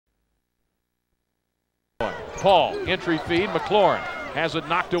Paul, entry feed, McLaurin. Has it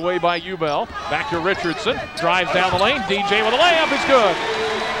knocked away by Ubel. Back to Richardson. Drives down the lane. DJ with a layup is good.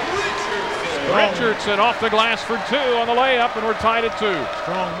 Richardson off the glass for 2 on the layup, and we're tied at 2.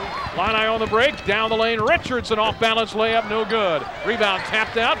 Illini on the break. Down the lane. Richardson off balance layup. No good. Rebound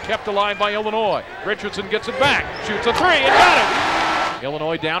tapped out. Kept alive by Illinois. Richardson gets it back. Shoots a 3 and got it.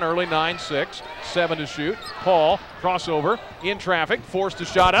 Illinois down early 9-6. 7 to shoot. Paul, crossover, in traffic, forced a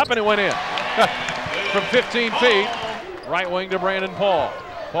shot up, and it went in. From 15 feet. Right wing to Brandon Paul.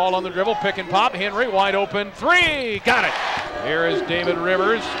 Paul on the dribble, pick and pop. Henry wide open, 3, got it. Here is David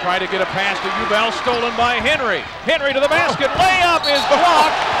Rivers, trying to get a pass to Ubel, stolen by Henry. Henry to the basket, layup is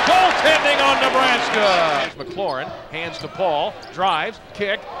blocked. Goaltending on Nebraska. McLaurin hands to Paul, drives,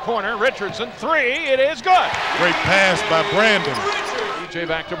 kick, corner, Richardson, 3, it is good. Great pass by Brandon. D.J.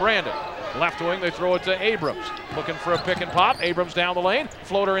 back to Brandon. Left wing, they throw it to Abrams. Looking for a pick and pop. Abrams down the lane.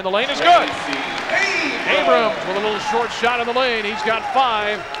 Floater in the lane is good. Abrams with a little short shot in the lane. He's got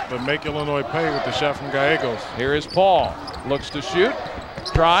 5. But make Illinois pay with the shot from Gallegos. Here is Paul. Looks to shoot.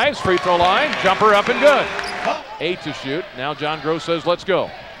 Drives, free throw line. Jumper up and good. 8 to shoot. Now John Gross says, let's go.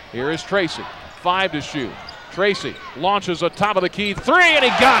 Here is Tracy. 5 to shoot. Tracy launches a top of the key 3, and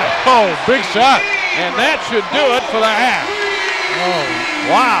he got it. Oh, big shot. And that should do it for the half. Oh,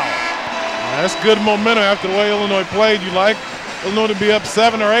 wow. That's good momentum after the way Illinois played. You like Illinois to be up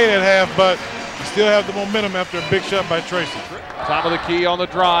 7 or 8 at half, but you still have the momentum after a big shot by Tracy. Top of the key on the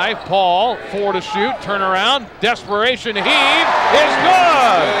drive. Paul, 4 to shoot, turn around, desperation heave is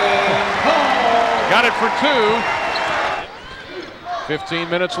good. Got it for 2. 15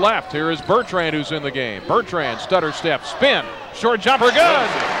 minutes left. Here is Bertrand who's in the game. Bertrand, stutter step, spin, short jumper, good.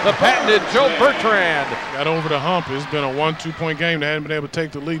 The patented Joe Bertrand. Got over the hump. It's been a 1-2 point game. They hadn't been able to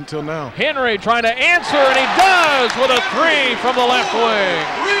take the lead until now. Henry trying to answer, and he does with a 3 from the left wing.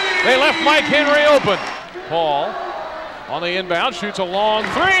 They left Mike Henry open. Paul on the inbound, shoots a long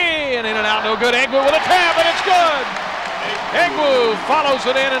 3, and in and out, no good. Egwu with a tap, and it's good. Egwu follows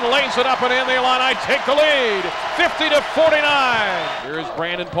it in and lays it up and in. The Illini take the lead, 50-49. Here is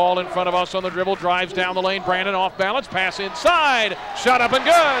Brandon Paul in front of us on the dribble, drives down the lane. Brandon off balance, pass inside, shot up and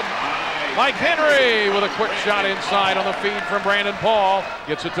good. Mike Henry with a quick shot inside on the feed from Brandon Paul.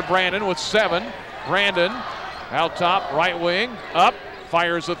 Gets it to Brandon with 7. Brandon out top, right wing, up,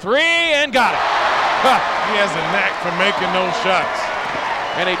 fires a 3 and got it. He has a knack for making those shots.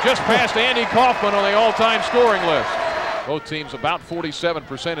 And he just passed Andy Kaufman on the all-time scoring list. Both teams about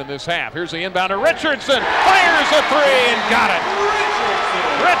 47% in this half. Here's the inbounder, Richardson fires a 3 and got it.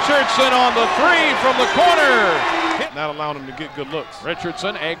 Richardson on the 3 from the corner. Not allowing him to get good looks.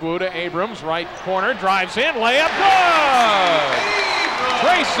 Richardson, Egwu to Abrams, right corner, drives in, layup, good!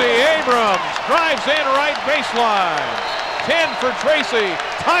 Tracy Abrams drives in right baseline. 10 for Tracy,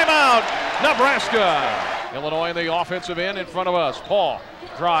 timeout, Nebraska. Illinois in the offensive end in front of us. Paul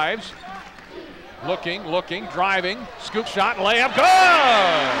drives. Looking, driving, scoop shot, layup, good!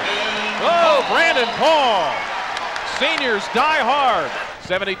 Oh, Brandon Paul. Seniors die hard.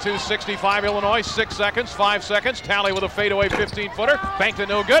 72-65 Illinois, 6 seconds, 5 seconds. Tally with a fadeaway 15-footer. Banked it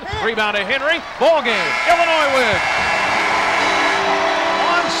no good. Rebound to Henry. Ball game. Illinois wins.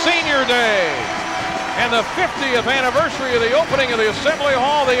 On senior day. And the 50th anniversary of the opening of the Assembly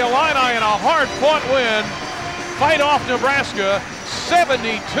Hall, the Illini in a hard-fought win fight off Nebraska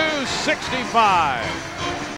 72-65.